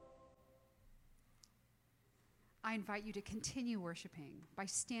I invite you to continue worshiping by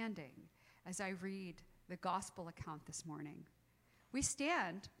standing as I read the gospel account this morning. We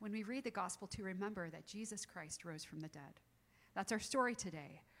stand when we read the gospel to remember that Jesus Christ rose from the dead. That's our story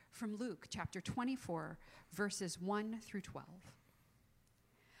today from Luke chapter 24, verses 1 through 12.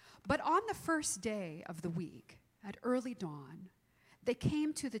 But on the first day of the week, at early dawn, they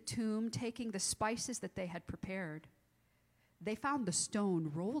came to the tomb taking the spices that they had prepared. They found the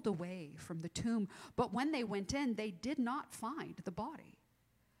stone rolled away from the tomb, but when they went in, they did not find the body.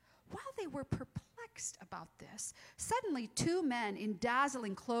 While they were perplexed about this, suddenly 2 men in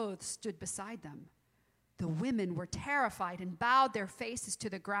dazzling clothes stood beside them. The women were terrified and bowed their faces to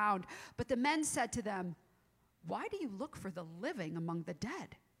the ground, but the men said to them, "Why do you look for the living among the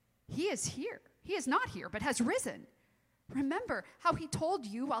dead? He is here. He is not here, but has risen. Remember how he told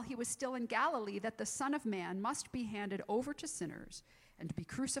you while he was still in Galilee that the Son of Man must be handed over to sinners and be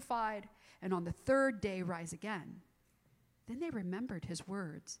crucified, and on the 3rd day rise again." Then they remembered his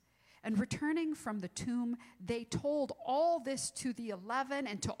words, and returning from the tomb, they told all this to the 11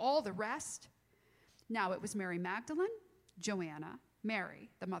 and to all the rest. Now it was Mary Magdalene, Joanna,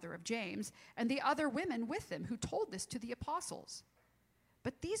 Mary, the mother of James, and the other women with them who told this to the apostles.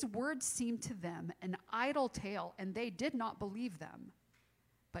 But these words seemed to them an idle tale, and they did not believe them.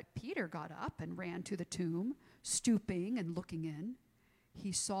 But Peter got up and ran to the tomb, stooping and looking in.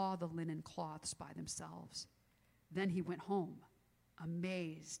 He saw the linen cloths by themselves. Then he went home,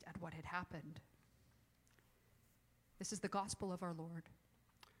 amazed at what had happened. This is the gospel of our Lord.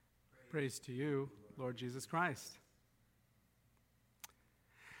 Praise to you, Lord Jesus Christ.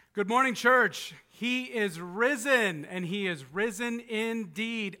 Good morning, church. He is risen, and he is risen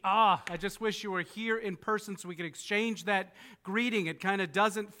indeed. I just wish you were here in person so we could exchange that greeting. It kind of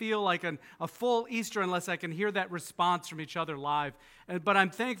doesn't feel like a full Easter unless I can hear that response from each other live. But I'm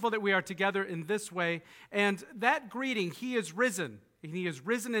thankful that we are together in this way. And that greeting, he is risen, and he is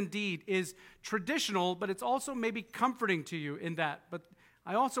risen indeed, is traditional, but it's also maybe comforting to you in that. But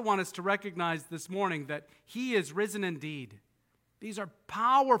I also want us to recognize this morning that he is risen indeed. These are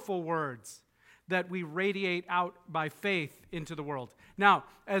powerful words that we radiate out by faith into the world. Now,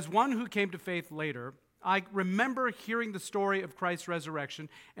 as one who came to faith later, I remember hearing the story of Christ's resurrection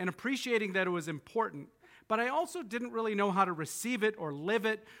and appreciating that it was important, but I also didn't really know how to receive it or live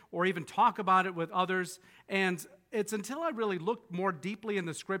it or even talk about it with others. And it's until I really looked more deeply in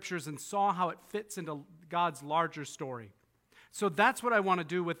the scriptures and saw how it fits into God's larger story. So that's what I want to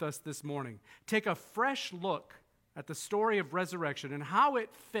do with us this morning. Take a fresh look at the story of resurrection and how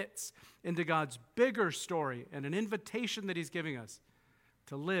it fits into God's bigger story and an invitation that he's giving us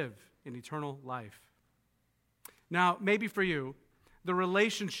to live in eternal life. Now, maybe for you, the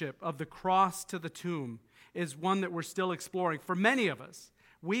relationship of the cross to the tomb is one that we're still exploring. For many of us,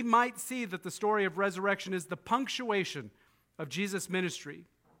 we might see that the story of resurrection is the punctuation of Jesus' ministry.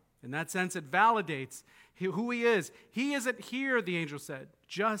 In that sense, it validates who he is. He isn't here, the angel said,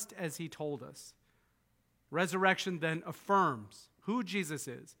 just as he told us. Resurrection then affirms who Jesus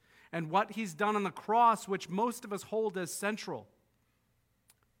is and what he's done on the cross, which most of us hold as central.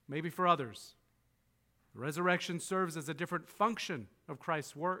 Maybe for others, the resurrection serves as a different function of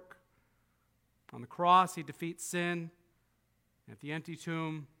Christ's work. On the cross, he defeats sin. At the empty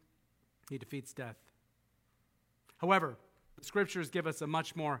tomb, he defeats death. However, the scriptures give us a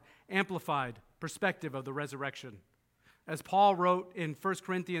much more amplified perspective of the resurrection. As Paul wrote in 1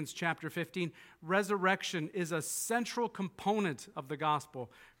 Corinthians chapter 15, resurrection is a central component of the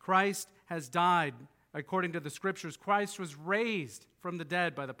gospel. Christ has died according to the scriptures. Christ was raised from the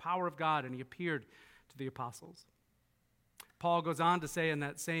dead by the power of God, and he appeared to the apostles. Paul goes on to say in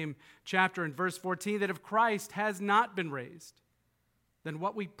that same chapter in verse 14 that if Christ has not been raised, then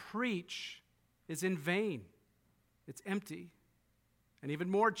what we preach is in vain. It's empty. And even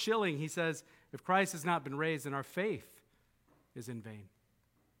more chilling, he says, if Christ has not been raised, then our faith is in vain.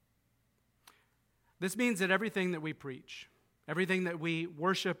 This means that everything that we preach, everything that we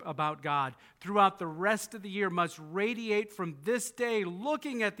worship about God throughout the rest of the year must radiate from this day,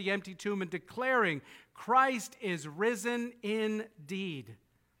 looking at the empty tomb and declaring Christ is risen indeed.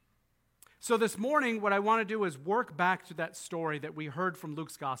 So this morning, what I want to do is work back to that story that we heard from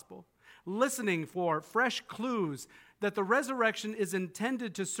Luke's gospel, listening for fresh clues that the resurrection is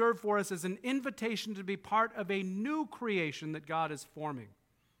intended to serve for us as an invitation to be part of a new creation that God is forming.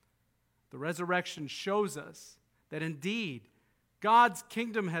 The resurrection shows us that indeed God's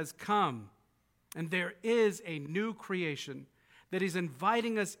kingdom has come and there is a new creation that he's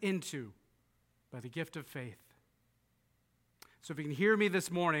inviting us into by the gift of faith. So if you can hear me this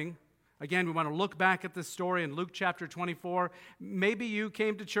morning, Again, we want to look back at this story in Luke chapter 24. Maybe you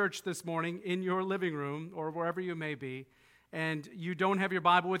came to church this morning in your living room or wherever you may be, and you don't have your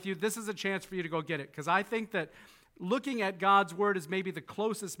Bible with you. This is a chance for you to go get it, because I think that looking at God's Word is maybe the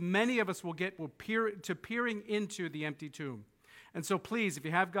closest many of us will get to peering into the empty tomb. And so please, if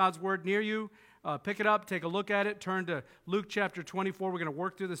you have God's Word near you, pick it up, take a look at it, turn to Luke chapter 24. We're going to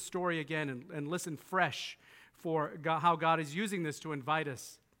work through this story again and listen fresh for how God is using this to invite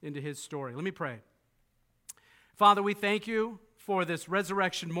us into his story. Let me pray. Father, we thank you for this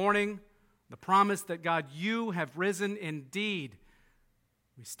resurrection morning, the promise that, God, you have risen indeed.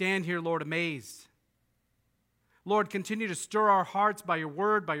 We stand here, Lord, amazed. Lord, continue to stir our hearts by your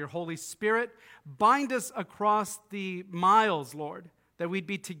word, by your Holy Spirit. Bind us across the miles, Lord, that we'd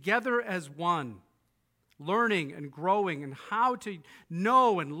be together as one, learning and growing and how to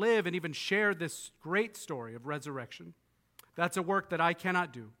know and live and even share this great story of resurrection. That's a work that I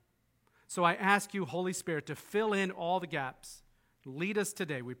cannot do. So I ask you, Holy Spirit, to fill in all the gaps. Lead us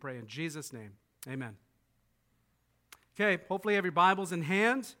today, we pray in Jesus' name. Amen. Okay, hopefully you have your Bibles in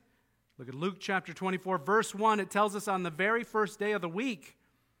hand. Look at Luke chapter 24, verse 1. It tells us on the very first day of the week,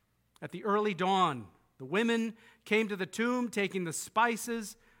 at the early dawn, the women came to the tomb taking the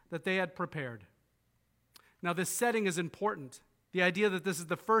spices that they had prepared. Now, this setting is important. The idea that this is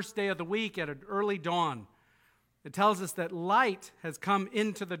the first day of the week at an early dawn. It tells us that light has come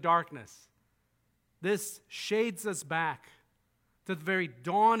into the darkness. This shades us back to the very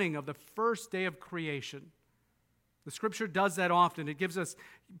dawning of the first day of creation. The Scripture does that often. It gives us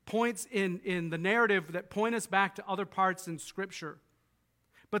points in the narrative that point us back to other parts in Scripture.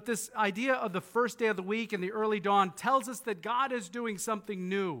 But this idea of the first day of the week and the early dawn tells us that God is doing something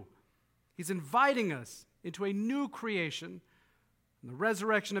new. He's inviting us into a new creation. In the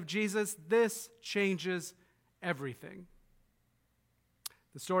resurrection of Jesus, this changes everything.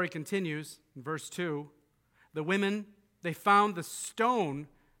 The story continues in verse 2. The women, they found the stone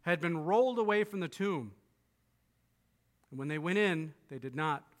had been rolled away from the tomb. And when they went in, they did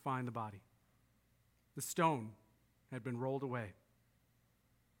not find the body. The stone had been rolled away.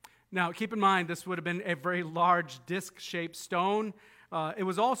 Now, keep in mind, this would have been a very large disc-shaped stone. It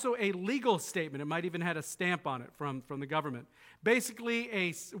was also a legal statement. It might even had a stamp on it from the government. Basically,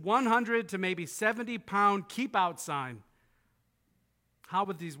 a 100 to maybe 70-pound keep-out sign. How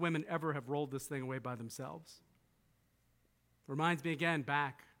would these women ever have rolled this thing away by themselves? Reminds me again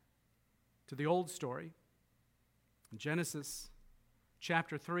back to the old story. In Genesis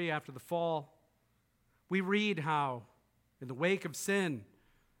chapter 3, after the fall, we read how, in the wake of sin,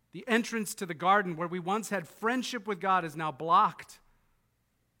 the entrance to the garden where we once had friendship with God is now blocked.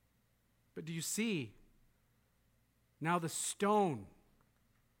 But do you see? Now the stone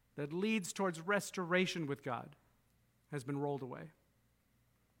that leads towards restoration with God has been rolled away.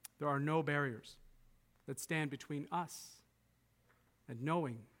 There are no barriers that stand between us and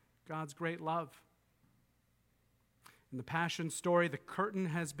knowing God's great love. In the Passion story, the curtain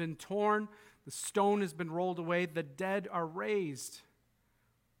has been torn, the stone has been rolled away, the dead are raised.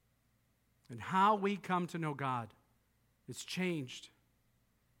 And how we come to know God is changed.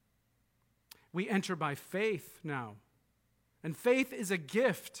 We enter by faith now. And faith is a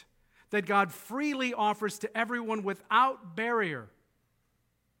gift that God freely offers to everyone without barrier.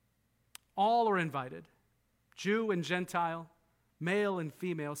 All are invited, Jew and Gentile, male and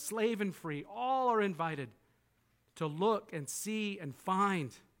female, slave and free, all are invited to look and see and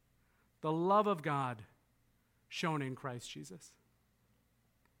find the love of God shown in Christ Jesus.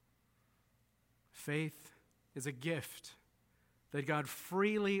 Faith is a gift that God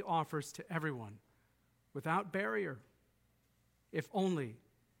freely offers to everyone without barrier, if only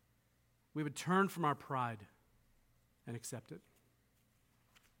we would turn from our pride and accept it.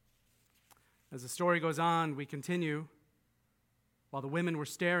 As the story goes on, we continue. While the women were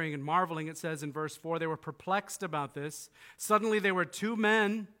staring and marveling, it says in verse 4, they were perplexed about this. Suddenly there were two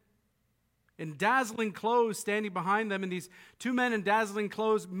men in dazzling clothes standing behind them, and these two men in dazzling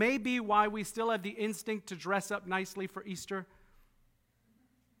clothes may be why we still have the instinct to dress up nicely for Easter.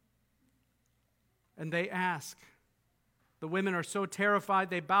 And they ask. The women are so terrified,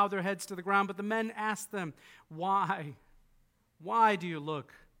 they bow their heads to the ground, but the men ask them, why? Why do you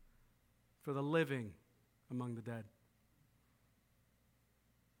look for the living among the dead?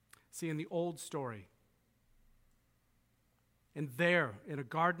 See, in the old story, and there, in a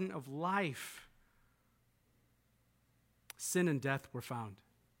garden of life, sin and death were found.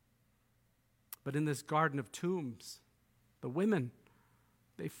 But in this garden of tombs, the women,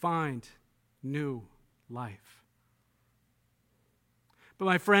 they find new life. But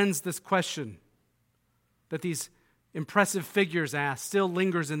my friends, this question that these impressive figures asked still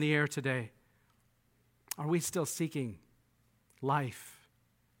lingers in the air today. Are we still seeking life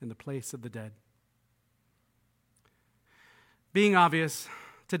in the place of the dead? Being obvious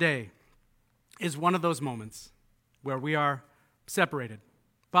today is one of those moments where we are separated,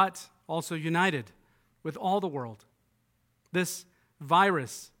 but also united with all the world. This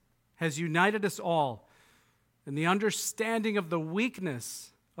virus has united us all in the understanding of the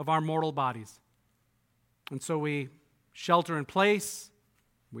weakness of our mortal bodies. And so we shelter in place,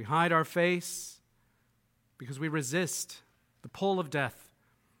 we hide our face, because we resist the pull of death.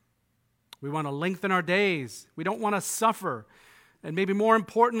 We want to lengthen our days. We don't want to suffer. And maybe more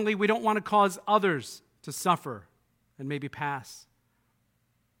importantly, we don't want to cause others to suffer and maybe pass.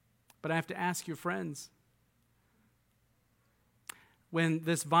 But I have to ask you, friends, when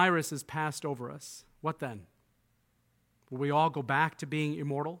this virus is passed over us, what then? Will we all go back to being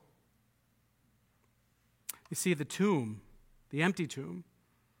immortal? You see, the tomb, the empty tomb,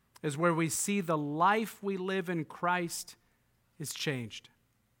 is where we see the life we live in Christ is changed.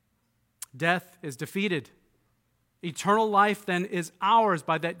 Death is defeated. Eternal life then is ours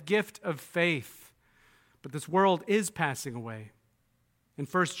by that gift of faith. But this world is passing away. In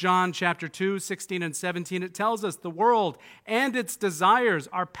 1 John chapter 2, 16 and 17, it tells us the world and its desires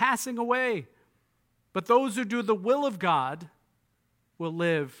are passing away. But those who do the will of God will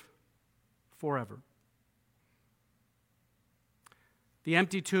live forever. The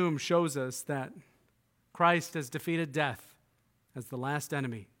empty tomb shows us that Christ has defeated death as the last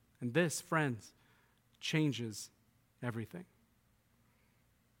enemy. And this, friends, changes everything.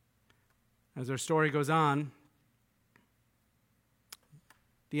 As our story goes on,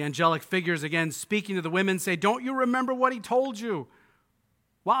 the angelic figures again speaking to the women say, "Don't you remember what he told you?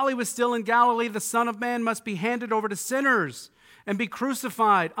 While he was still in Galilee, the Son of Man must be handed over to sinners and be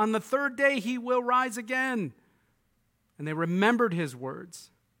crucified. On the third day he will rise again." And they remembered his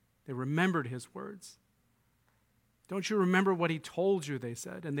words. They remembered his words. "Don't you remember what he told you?" they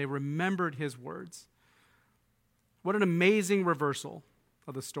said. And they remembered his words. What an amazing reversal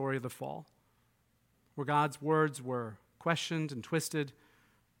of the story of the fall, where God's words were questioned and twisted,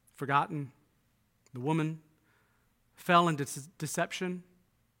 forgotten. The woman fell into deception.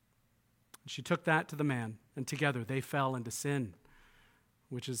 She took that to the man, and together they fell into sin,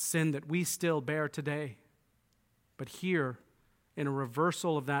 which is sin that we still bear today. But here, in a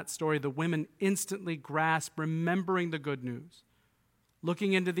reversal of that story, the women instantly grasp, remembering the good news.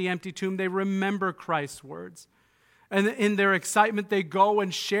 Looking into the empty tomb, they remember Christ's words. And in their excitement, they go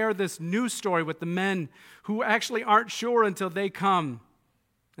and share this new story with the men who actually aren't sure until they come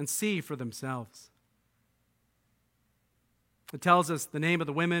and see for themselves. It tells us the name of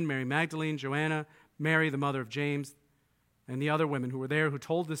the women: Mary Magdalene, Joanna, Mary, the mother of James, and the other women who were there who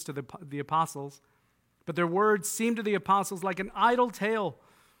told this to the apostles. But their words seemed to the apostles like an idle tale,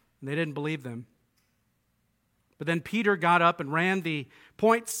 and they didn't believe them. But then Peter got up and ran the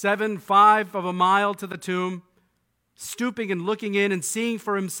 0.75 of a mile to the tomb. Stooping and looking in and seeing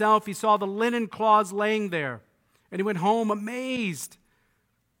for himself, he saw the linen cloths laying there. And he went home amazed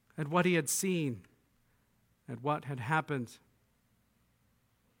at what he had seen, at what had happened.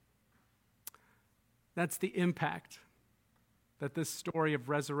 That's the impact that this story of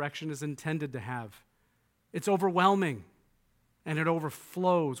resurrection is intended to have. It's overwhelming, and it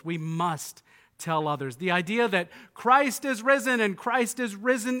overflows. We must tell others. The idea that Christ is risen, and Christ is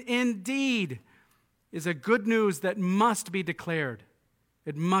risen indeed, is a good news that must be declared.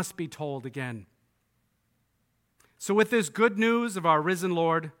 It must be told again. So with this good news of our risen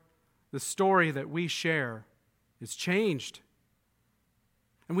Lord, the story that we share is changed.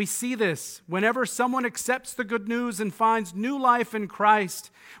 And we see this whenever someone accepts the good news and finds new life in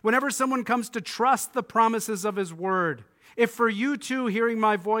Christ, whenever someone comes to trust the promises of his word. If for you too, hearing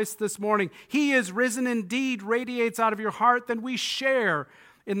my voice this morning, he is risen indeed, radiates out of your heart, then we share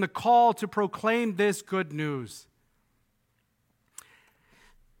in the call to proclaim this good news.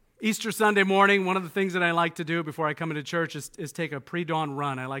 Easter Sunday morning, one of the things that I like to do before I come into church is take a pre-dawn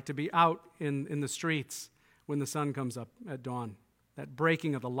run. I like to be out in the streets when the sun comes up at dawn, that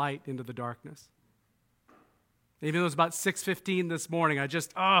breaking of the light into the darkness. Even though it was about 6:15 this morning, I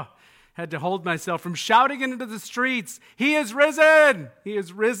just had to hold myself from shouting into the streets, "He is risen! He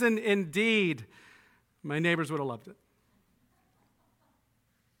is risen indeed." My neighbors would have loved it.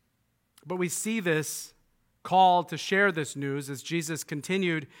 But we see this call to share this news as Jesus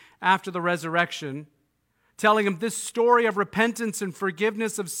continued after the resurrection, telling him this story of repentance and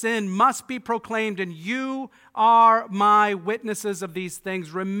forgiveness of sin must be proclaimed, and you are my witnesses of these things.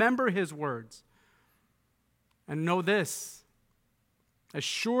 Remember his words. And know this, as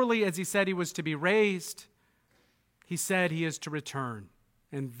surely as he said he was to be raised, He said he is to return.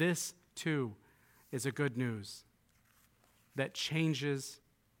 And this, too, is a good news that changes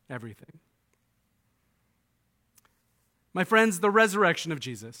everything. My friends, the resurrection of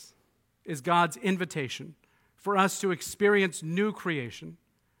Jesus is God's invitation for us to experience new creation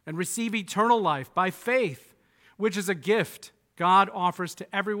and receive eternal life by faith, which is a gift God offers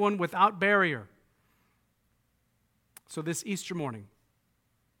to everyone without barrier. So this Easter morning,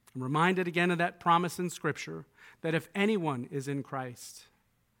 I'm reminded again of that promise in Scripture that if anyone is in Christ,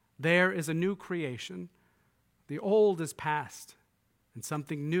 there is a new creation. The old is past, and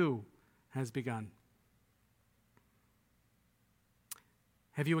something new has begun.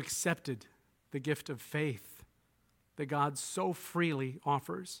 Have you accepted the gift of faith that God so freely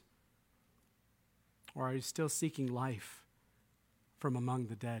offers? Or are you still seeking life from among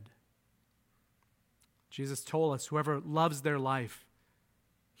the dead? Jesus told us, whoever loves their life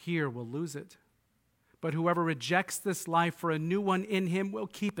here will lose it. But whoever rejects this life for a new one in him will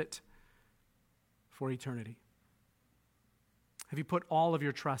keep it for eternity. Have you put all of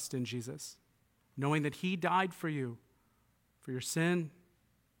your trust in Jesus, knowing that he died for you, for your sin?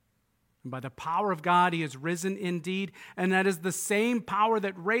 And by the power of God, he is risen indeed, and that is the same power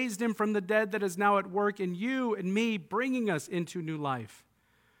that raised him from the dead that is now at work in you and me, bringing us into new life.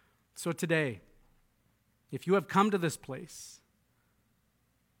 So today, if you have come to this place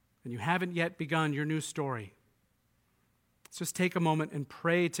and you haven't yet begun your new story, let's just take a moment and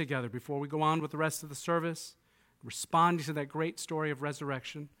pray together before we go on with the rest of the service, responding to that great story of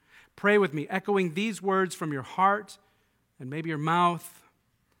resurrection. Pray with me, echoing these words from your heart and maybe your mouth.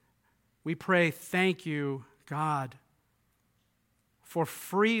 We pray, thank you, God, for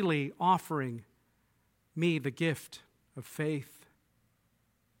freely offering me the gift of faith.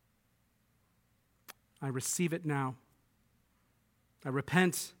 I receive it now. I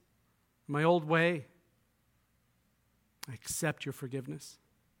repent of my old way. I accept your forgiveness.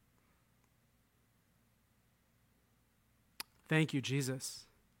 Thank you, Jesus,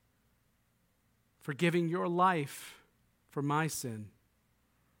 for giving your life for my sin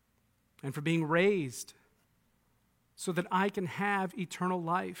and for being raised so that I can have eternal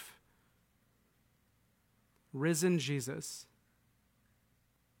life. Risen Jesus,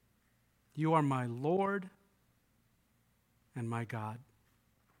 you are my Lord and my God.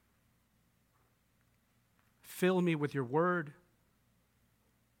 Fill me with your word.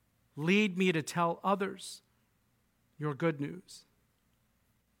 Lead me to tell others your good news.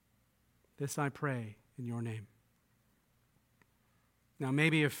 This I pray in your name. Now,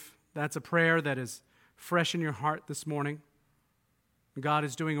 maybe if that's a prayer that is fresh in your heart this morning, God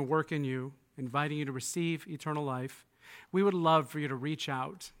is doing a work in you, inviting you to receive eternal life, we would love for you to reach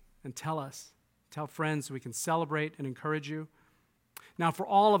out and tell friends so we can celebrate and encourage you. Now, for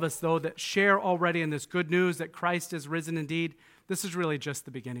all of us, though, that share already in this good news that Christ is risen indeed, this is really just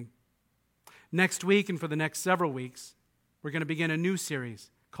the beginning. Next week and for the next several weeks, we're going to begin a new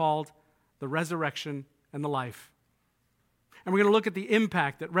series called The Resurrection and the Life. And we're going to look at the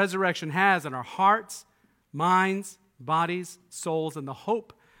impact that resurrection has on our hearts, minds, bodies, souls, and the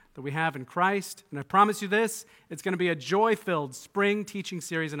hope that we have in Christ. And I promise you this, it's going to be a joy-filled spring teaching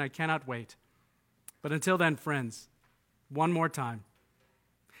series, and I cannot wait. But until then, friends, one more time.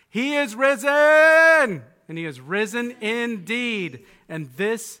 He is risen, and he is risen indeed, and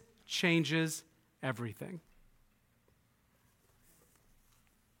this changes everything.